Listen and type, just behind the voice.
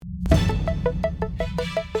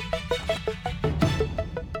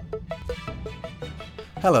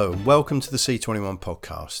Hello and welcome to the C21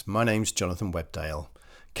 podcast. My name's Jonathan Webdale.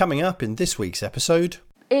 Coming up in this week's episode...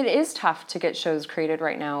 It is tough to get shows created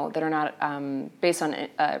right now that are not based on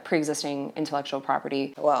pre-existing intellectual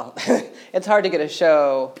property. Well, it's hard to get a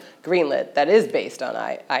show greenlit that is based on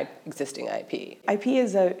existing IP. IP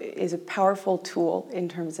is a powerful tool in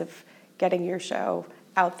terms of getting your show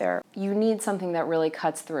out there. You need something that really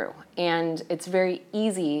cuts through, and it's very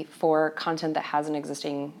easy for content that has an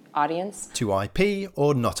existing audience. To IP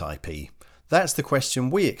or not IP? That's the question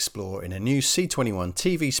we explore in a new C21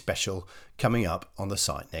 TV special coming up on the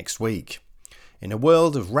site next week. In a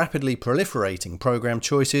world of rapidly proliferating programme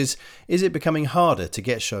choices, is it becoming harder to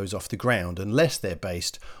get shows off the ground unless they're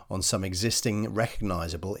based on some existing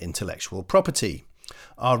recognisable intellectual property?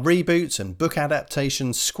 Are reboots and book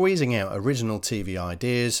adaptations squeezing out original TV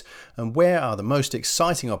ideas, and where are the most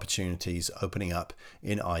exciting opportunities opening up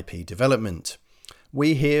in IP development?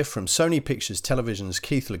 We hear from Sony Pictures Television's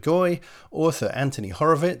Keith Legoy, author Anthony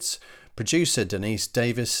Horowitz, producer Denise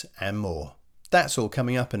Davis, and more. That's all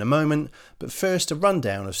coming up in a moment, but first a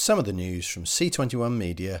rundown of some of the news from C21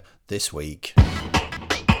 Media this week.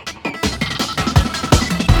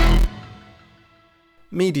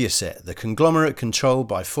 Mediaset, the conglomerate controlled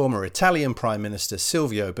by former Italian Prime Minister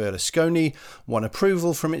Silvio Berlusconi, won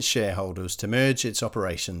approval from its shareholders to merge its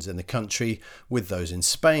operations in the country with those in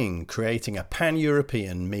Spain, creating a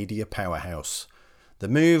pan-European media powerhouse. The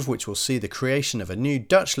move, which will see the creation of a new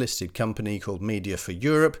Dutch-listed company called Media for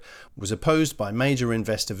Europe, was opposed by major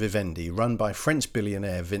investor Vivendi, run by French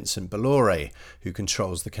billionaire Vincent Bolloré, who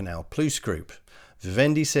controls the Canal Plus group.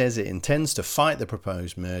 Vivendi says it intends to fight the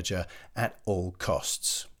proposed merger at all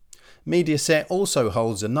costs. Mediaset also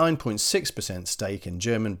holds a 9.6% stake in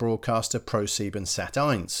German broadcaster ProSieben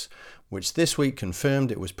Sat.1, which this week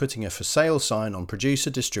confirmed it was putting a for sale sign on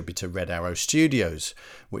producer-distributor Red Arrow Studios,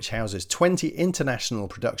 which houses 20 international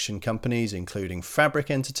production companies including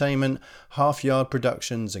Fabric Entertainment, Half Yard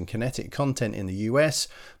Productions and Kinetic Content in the US,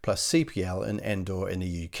 plus CPL and Endor in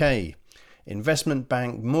the UK. Investment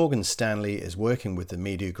bank Morgan Stanley is working with the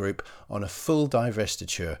media group on a full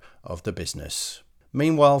divestiture of the business.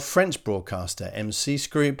 Meanwhile, French broadcaster M6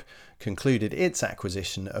 Group concluded its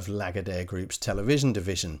acquisition of Lagardère Group's television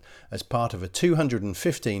division as part of a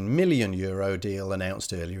 €215 million deal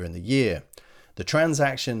announced earlier in the year. The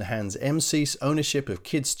transaction hands M6 ownership of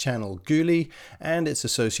kids channel Gulli and its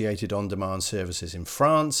associated on-demand services in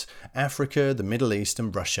France, Africa, the Middle East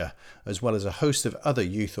and Russia, as well as a host of other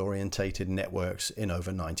youth-orientated networks in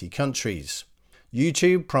over 90 countries.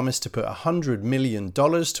 YouTube promised to put $100 million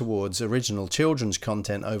towards original children's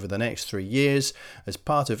content over the next 3 years as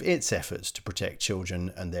part of its efforts to protect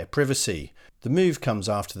children and their privacy. The move comes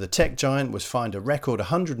after the tech giant was fined a record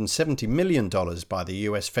 $170 million by the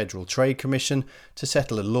US Federal Trade Commission to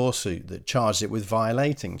settle a lawsuit that charged it with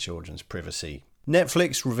violating children's privacy.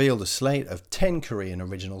 Netflix revealed a slate of 10 Korean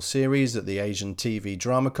original series at the Asian TV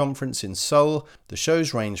Drama Conference in Seoul. The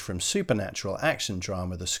shows range from supernatural action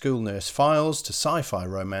drama The School Nurse Files to sci-fi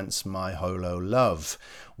romance My Holo Love,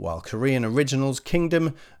 while Korean originals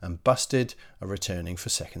Kingdom and Busted are returning for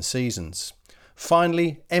second seasons.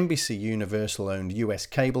 Finally, NBC Universal-owned US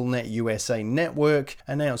cable net USA Network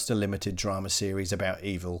announced a limited drama series about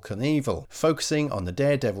Evel Knievel, focusing on the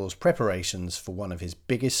Daredevil's preparations for one of his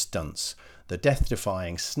biggest stunts, the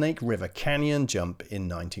death-defying Snake River Canyon jump in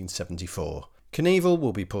 1974. Knievel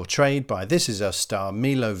will be portrayed by This Is Us star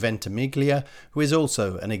Milo Ventimiglia, who is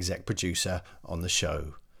also an exec producer on the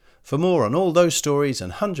show. For more on all those stories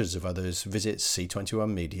and hundreds of others, visit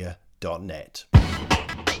c21media.net.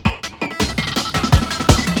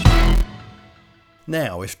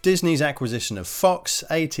 Now, if Disney's acquisition of Fox,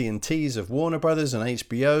 AT&T's of Warner Brothers and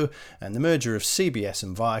HBO, and the merger of CBS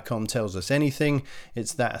and Viacom tells us anything,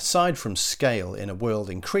 it's that aside from scale in a world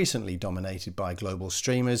increasingly dominated by global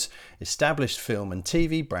streamers, established film and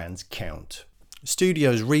TV brands count.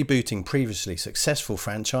 Studios rebooting previously successful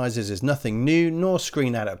franchises is nothing new, nor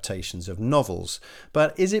screen adaptations of novels,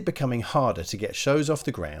 but is it becoming harder to get shows off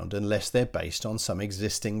the ground unless they're based on some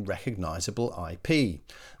existing recognisable IP?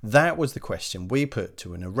 That was the question we put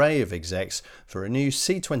to an array of execs for a new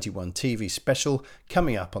C21 TV special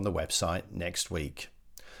coming up on the website next week.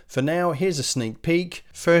 For now, here's a sneak peek.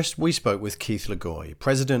 First, we spoke with Keith Legoy,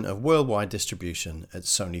 President of Worldwide Distribution at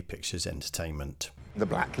Sony Pictures Entertainment. The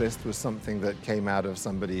Blacklist was something that came out of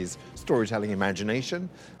somebody's storytelling imagination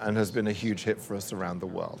and has been a huge hit for us around the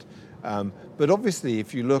world. But obviously,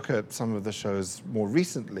 if you look at some of the shows more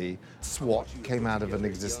recently, SWAT came out of an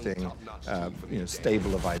existing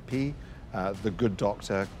stable of IP. The Good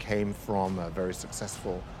Doctor came from a very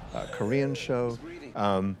successful Korean show.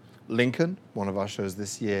 Lincoln, one of our shows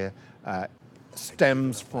this year,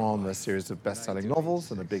 stems from a series of best-selling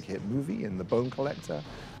novels and a big hit movie in The Bone Collector.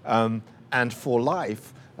 And For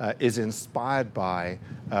Life is inspired by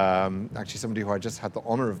actually somebody who I just had the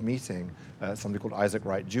honor of meeting, somebody called Isaac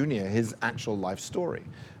Wright Jr., his actual life story.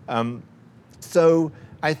 So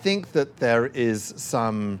I think that there is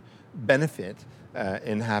some benefit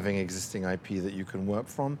in having existing IP that you can work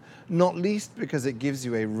from, not least because it gives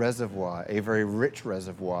you a reservoir, a very rich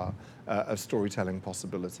reservoir of storytelling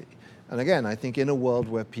possibility. And again, I think in a world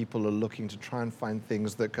where people are looking to try and find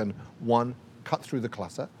things that can, one, cut through the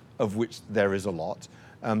clutter, of which there is a lot,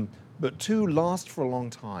 but two, last for a long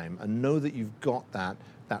time and know that you've got that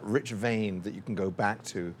rich vein that you can go back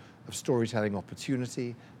to of storytelling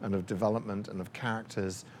opportunity and of development and of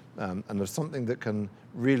characters and of something that can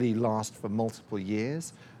really last for multiple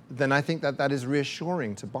years, then I think that is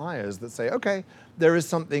reassuring to buyers that say, okay, there is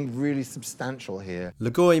something really substantial here.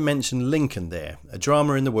 Lagoy mentioned Lincoln there, a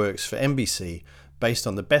drama in the works for NBC based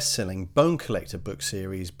on the best-selling Bone Collector book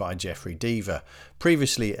series by Jeffrey Deaver,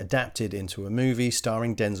 previously adapted into a movie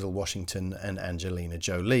starring Denzel Washington and Angelina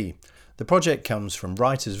Jolie. The project comes from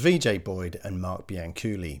writers VJ Boyd and Mark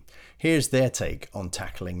Bianculli. Here's their take on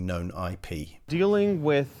tackling known IP. Dealing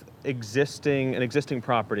with an existing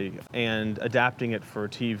property and adapting it for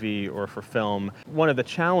TV or for film, one of the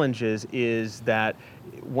challenges is that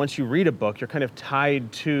once you read a book, you're kind of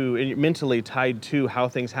mentally tied to how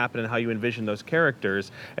things happen and how you envision those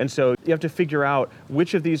characters. And so you have to figure out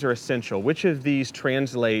which of these are essential, which of these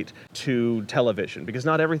translate to television, because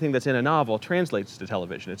not everything that's in a novel translates to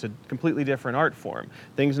television. It's a completely different art form.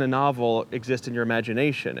 Things in a novel exist in your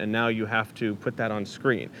imagination, and now you have to put that on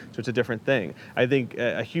screen. So it's a different thing. I think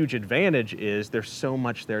a huge advantage is there's so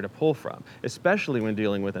much there to pull from, especially when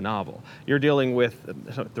dealing with a novel. You're dealing with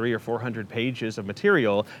 300 or 400 pages of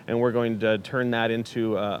material, and we're going to turn that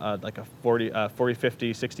into like a 40,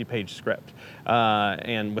 50, 60-page script,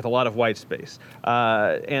 and with a lot of white space.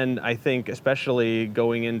 And I think especially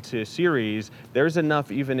going into series, there's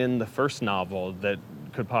enough even in the first novel that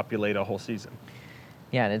could populate a whole season.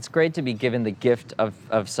 Yeah, and it's great to be given the gift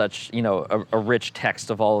of such, a rich text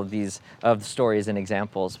of all of these stories and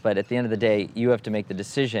examples. But at the end of the day, you have to make the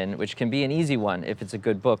decision, which can be an easy one if it's a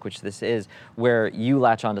good book, which this is, where you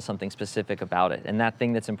latch onto something specific about it. And that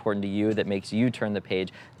thing that's important to you, that makes you turn the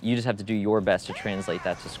page, you just have to do your best to translate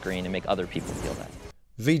that to screen and make other people feel that.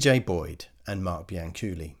 VJ Boyd and Mark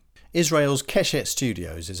Bianculli. Israel's Keshet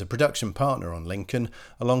Studios is a production partner on Lincoln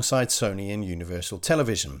alongside Sony and Universal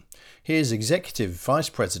Television. Here's Executive Vice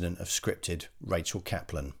President of Scripted, Rachel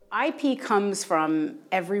Kaplan. IP comes from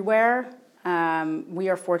everywhere. We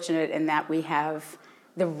are fortunate in that we have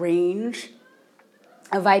the range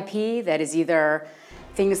of IP that is either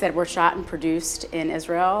things that were shot and produced in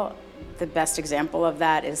Israel. The best example of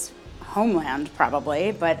that is Homeland,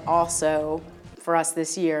 probably, but also for us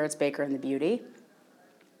this year, it's Baker and the Beauty.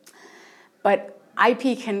 But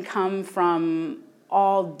IP can come from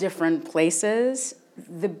all different places.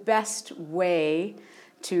 The best way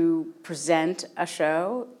to present a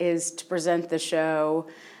show is to present the show,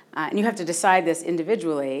 and you have to decide this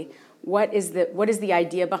individually, what is the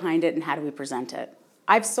idea behind it and how do we present it?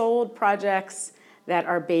 I've sold projects that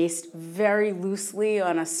are based very loosely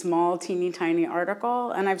on a small, teeny tiny article,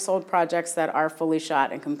 and I've sold projects that are fully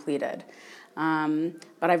shot and completed.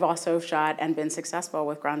 But I've also shot and been successful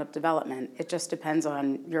with ground-up development. It just depends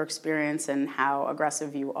on your experience and how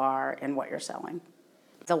aggressive you are in what you're selling.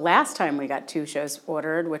 The last time we got 2 shows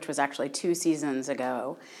ordered, which was actually 2 seasons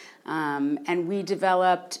ago, and we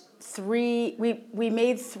developed 3, we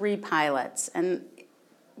made 3 pilots. And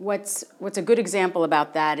what's a good example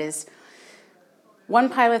about that is one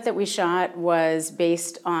pilot that we shot was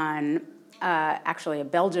based on actually a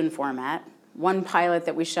Belgian format. One pilot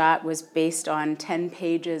that we shot was based on 10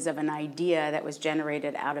 pages of an idea that was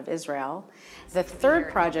generated out of Israel. The third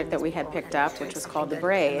project that we had picked up, which was called The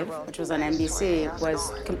Brave, which was on NBC,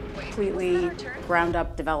 was completely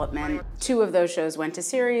ground-up development. 2 of those shows went to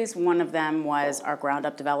series. One of them was our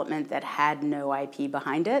ground-up development that had no IP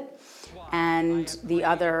behind it. And the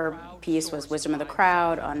other piece was Wisdom of the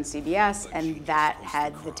Crowd on CBS, and that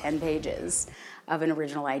had the 10 pages of an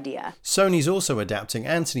original idea. Sony's also adapting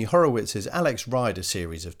Anthony Horowitz's Alex Rider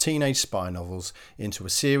series of teenage spy novels into a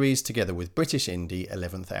series together with British indie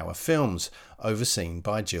 11th Hour Films, overseen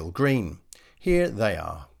by Jill Green. Here they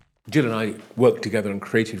are. Jill and I worked together and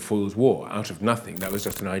created Foyle's War out of nothing. That was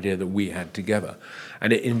just an idea that we had together.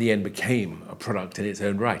 And it in the end became a product in its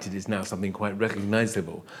own right. It is now something quite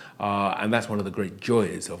recognizable. And that's one of the great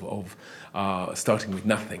joys of starting with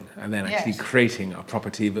nothing and then actually creating a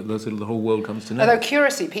property that the whole world comes to know. Although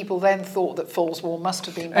curiously, people then thought that Foyle's War must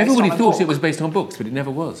have been based Everybody on a thought book. it was based on books, but it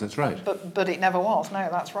never was. That's right. But it never was. No,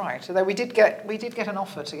 that's right. Although we did get an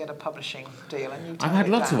offer to get a publishing deal, and you I've had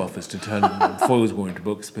lots of offers to turn Foyle's War into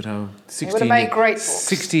books, but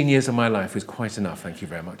 16 years of my life was quite enough. Thank you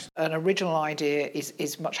very much. An original idea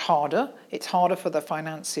is much harder. It's harder for the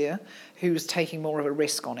financier who's taking more of a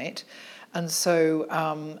risk on it. And so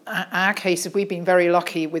our case, we've been very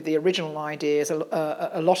lucky with the original ideas.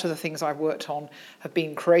 A lot of the things I've worked on have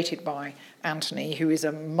been created by Anthony, who is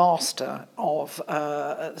a master of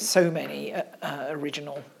so many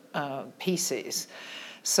original pieces.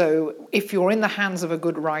 So if you're in the hands of a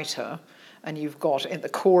good writer and you've got at the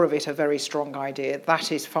core of it a very strong idea,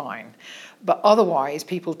 that is fine. But otherwise,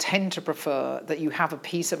 people tend to prefer that you have a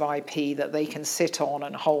piece of IP that they can sit on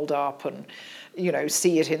and hold up and,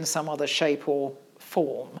 see it in some other shape or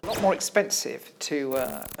form. A lot more expensive to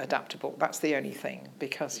adapt a book. That's the only thing,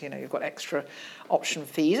 because, you've got extra option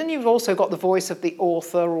fees, and you've also got the voice of the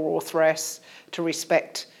author or authoress to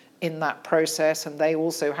respect in that process, and they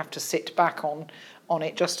also have to sit back on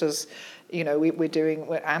it, just as we're doing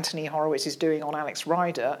what Anthony Horowitz is doing on Alex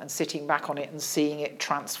Rider, and sitting back on it and seeing it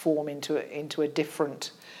transform into a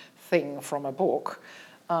different thing from a book.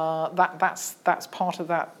 That's part of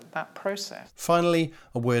that process. Finally,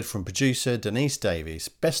 a word from producer Denise Davies,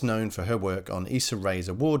 best known for her work on Issa Rae's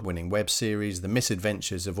award-winning web series The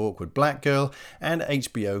Misadventures of Awkward Black Girl and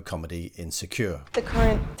HBO comedy Insecure. The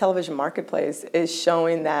current television marketplace is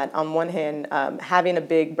showing that, on one hand, having a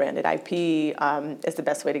big branded IP is the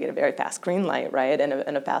best way to get a very fast green light, right,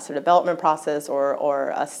 and a faster development process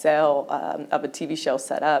or a sale of a TV show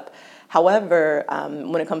set up. However,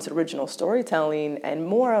 when it comes to original storytelling and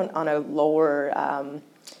more on a lower,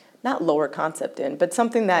 not lower concept but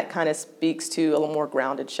something that kind of speaks to a little more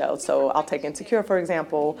grounded show. So I'll take Insecure, for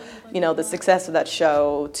example. The success of that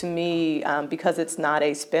show, to me, because it's not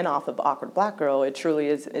a spin-off of Awkward Black Girl, it truly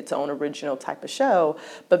is its own original type of show,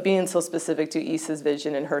 but being so specific to Issa's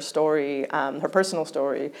vision and her story, her personal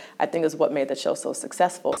story, I think is what made the show so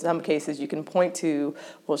successful. In some cases, you can point to,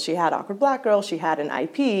 well, she had Awkward Black Girl, she had an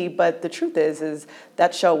IP, but the truth is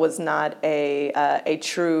that show was not a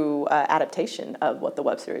true adaptation of what the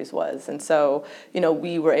web series was. And so,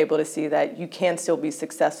 we were able to see that you can still be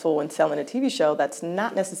successful in selling a TV show that's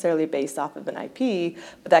not necessarily based off of an IP,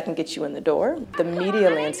 but that can get you in the door. The media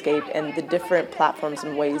landscape and the different platforms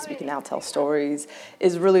and ways we can now tell stories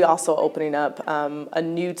is really also opening up a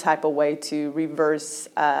new type of way to reverse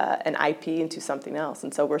an IP into something else.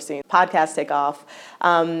 And so we're seeing podcasts take off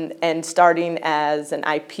and starting as an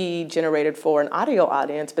IP generated for an audio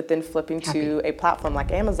audience, but then flipping to a platform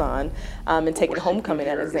like Amazon and taking Homecoming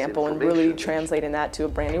as an example and really translating that to a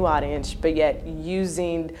brand new audience, but yet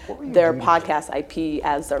using their podcast IP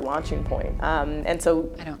as their launching point. And so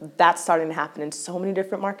that's starting to happen in so many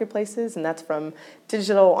different marketplaces, and that's from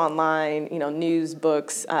digital, online, news,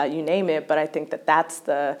 books, you name it. But I think that's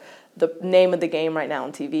the name of the game right now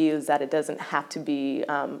on TV, is that it doesn't have to be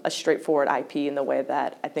a straightforward IP in the way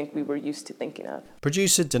that I think we were used to thinking of.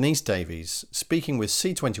 Producer Denise Davies speaking with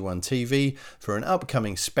C21 TV for an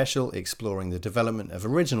upcoming special exploring the development of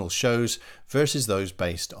original shows versus those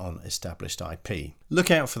based on established IP. Look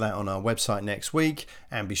out for that on our website next week,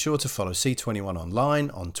 and be sure to follow C21 online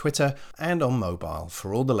on Twitter and on mobile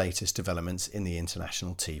for all the latest developments in the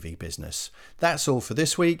international TV business. That's all for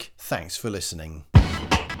this week. Thanks for listening.